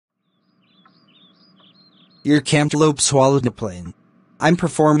Your cantaloupe swallowed a plane. I'm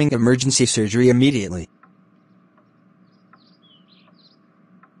performing emergency surgery immediately.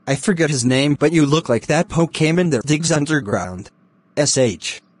 I forget his name, but you look like that Pokemon that digs underground.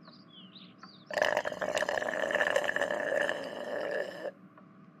 SH.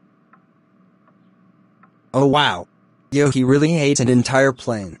 Oh wow. Yo, he really ate an entire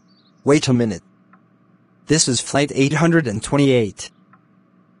plane. Wait a minute. This is flight 828.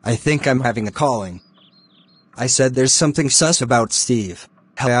 I think I'm having a calling. I said there's something sus about Steve.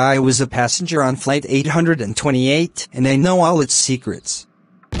 I was a passenger on flight 828, and I know all its secrets.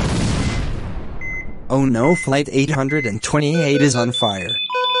 Oh no, flight 828 is on fire.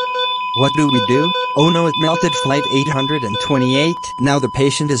 What do we do? Oh no, it melted flight 828, now the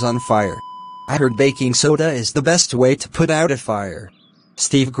patient is on fire. I heard baking soda is the best way to put out a fire.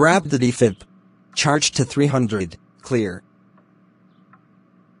 Steve grabbed the defib. Charged to 300, clear.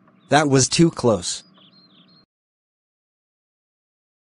 That was too close.